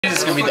This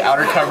is going to be the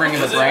outer covering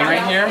of the brain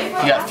right here.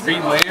 You got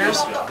 3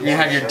 layers. You're going to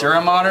have your dura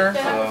mater,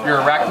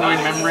 your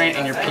arachnoid membrane,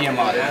 and your pia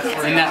mater.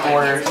 In that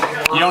order.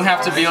 You don't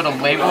have to be able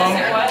to label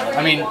them.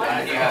 I mean, you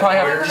probably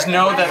have to just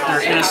know that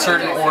they're in a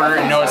certain order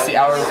and know it's the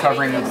outer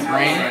covering of the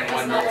brain.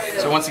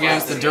 So once again,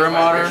 it's the dura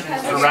mater,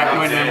 the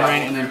arachnoid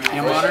membrane, and then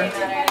pia mater.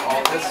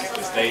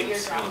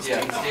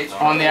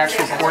 On the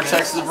actual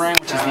cortex of the brain,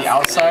 which is the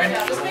outside,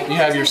 you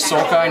have your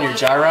sulci and your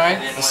gyri.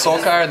 The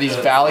sulci are these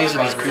valleys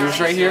or these grooves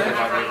right here.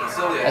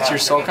 That's your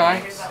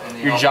sulci.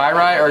 Your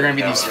gyri are going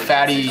to be these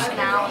fatty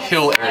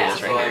hill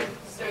areas right here.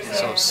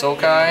 So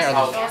sulci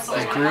are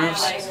the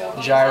grooves,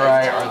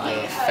 gyri are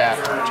the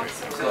fat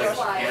parts.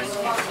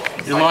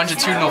 Your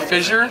longitudinal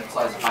fissure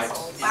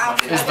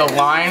is the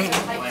line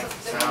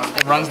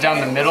that runs down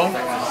the middle,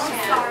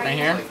 right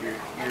here,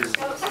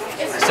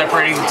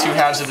 separating the 2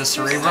 halves of the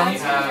cerebrum.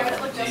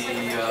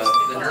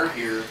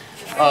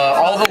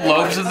 All the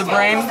lobes of the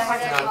brain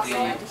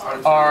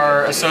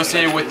are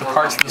associated with the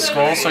parts of the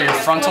skull. So your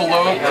frontal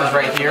lobe is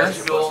right here.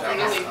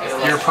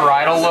 Your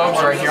parietal lobes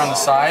are right here on the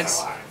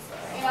sides.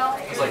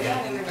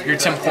 Your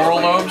temporal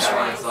lobes,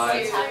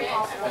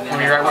 will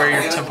be right where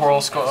your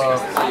temporal skull,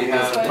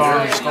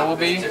 bone of your skull will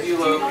be.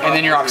 And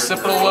then your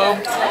occipital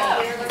lobe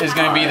is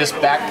going to be this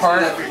back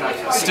part,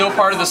 still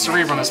part of the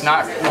cerebrum. It's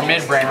not the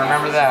midbrain,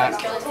 remember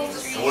that.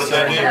 It's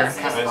right here,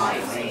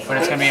 but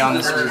it's going to be on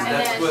the cerebrum.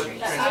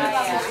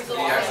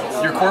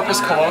 Your corpus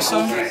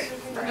callosum,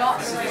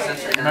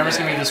 remember it's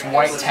going to be this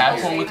white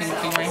tadpole looking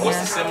thing right here.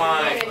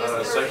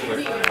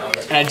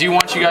 And I do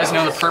want you guys to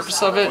know the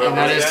purpose of it, and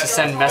that is to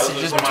send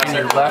messages between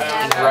your left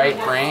and right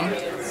brain.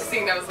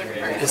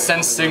 It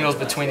sends signals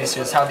between these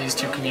two. It's how these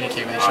two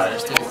communicate with each other.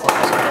 It's through the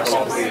corpus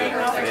callosum.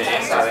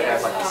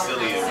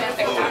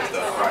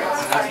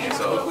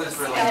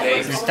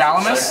 Your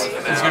thalamus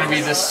is going to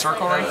be this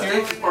circle right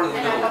here. It's going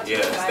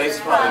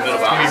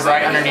to be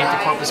right underneath the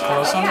corpus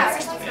callosum.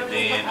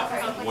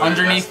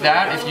 Underneath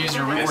that, if you use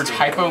your root words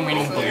hypo,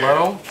 meaning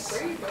below,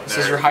 this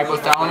is your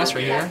hypothalamus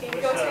right here.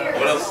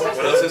 What else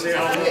is here?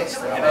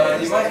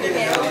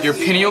 Your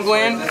pineal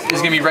gland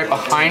is going to be right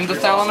behind the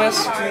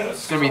thalamus.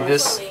 It's going to be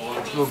this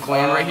little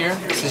gland right here.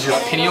 This is your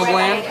pineal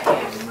gland.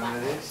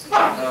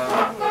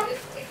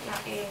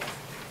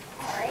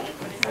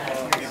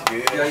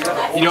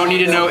 You don't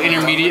need to know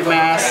intermediate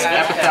mass,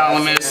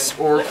 epithalamus,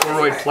 or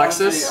choroid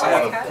plexus.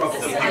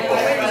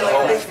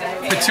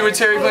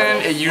 Pituitary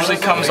gland, it usually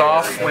comes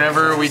off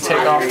whenever we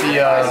take off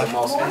the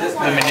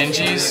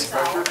meninges.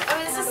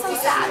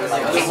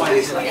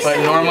 But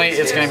normally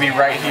it's going to be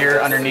right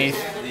here underneath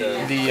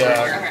the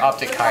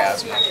optic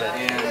chiasma. But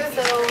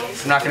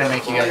I'm not going to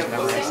make you guys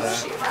memorize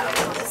that.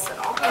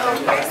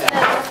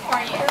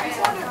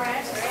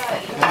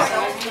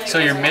 So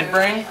your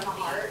midbrain,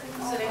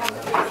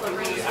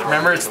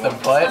 remember it's the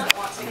butt.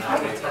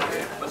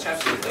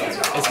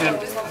 It's going to...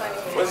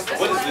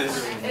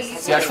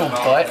 It's the actual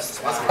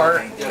butt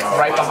part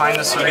right behind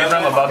the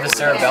cerebrum, above the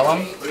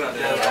cerebellum.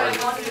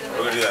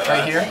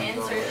 Right here.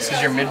 This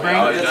is your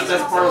midbrain.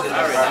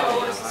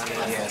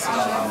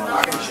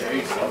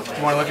 If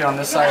you want to look at it on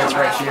this side, it's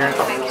right here.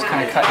 It's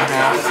kind of cut in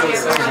half.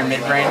 This is your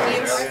midbrain.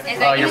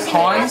 Your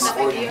pons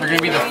are going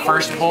to be the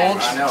first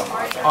bulge.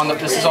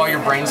 This is all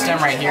your brainstem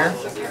right here.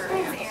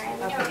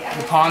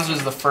 The pons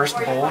is the first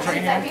bulge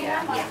right here.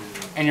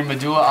 And your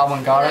medulla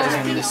oblongata is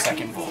going to be the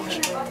second bulge.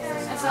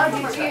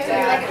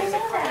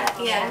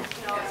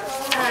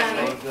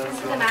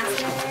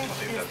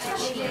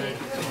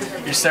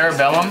 Your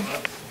cerebellum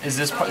is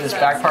this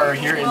back part right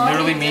here. It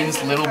literally means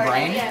little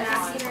brain.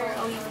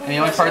 And the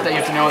only part that you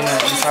have to know on the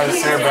inside of the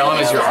cerebellum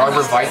is your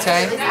arbor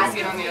vitae.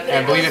 And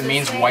I believe it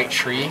means white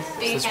tree.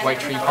 It's this white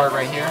tree part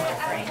right here.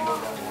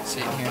 See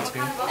it here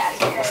too.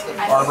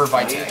 Arbor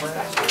vitae.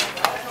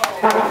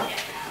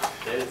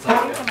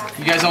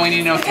 You guys only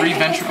need to know 3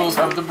 ventricles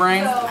of the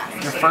brain.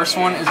 Your first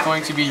one is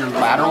going to be your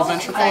lateral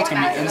ventricle. It's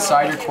going to be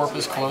inside your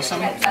corpus callosum.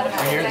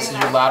 Right here, this is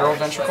your lateral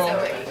ventricle.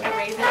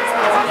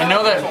 And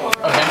know that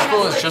a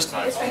ventricle is just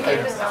a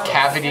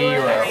cavity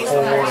or a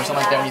hole or something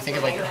like that. When you think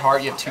of like your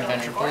heart, you have 2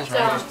 ventricles,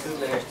 right?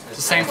 It's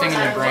the same thing in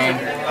your brain.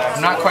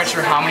 I'm not quite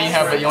sure how many you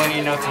have, but you only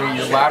need to know 3.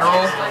 Your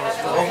lateral,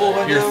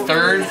 your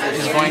third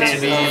is going to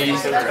be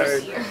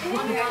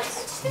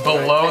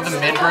below the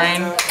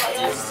midbrain.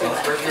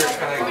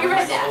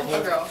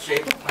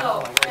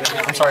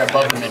 I'm sorry,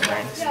 above the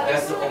midbrain.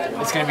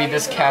 It's going to be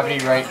this cavity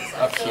right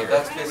up here.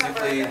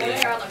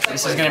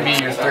 This is going to be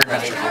your 3rd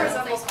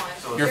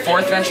ventricle. Your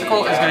 4th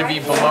ventricle is going to be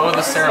below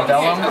the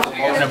cerebellum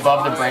and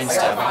above the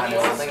brainstem.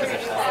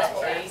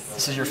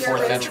 This is your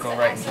 4th ventricle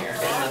right in here.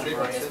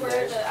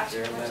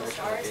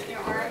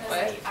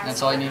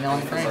 That's all you need to know in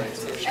the brain.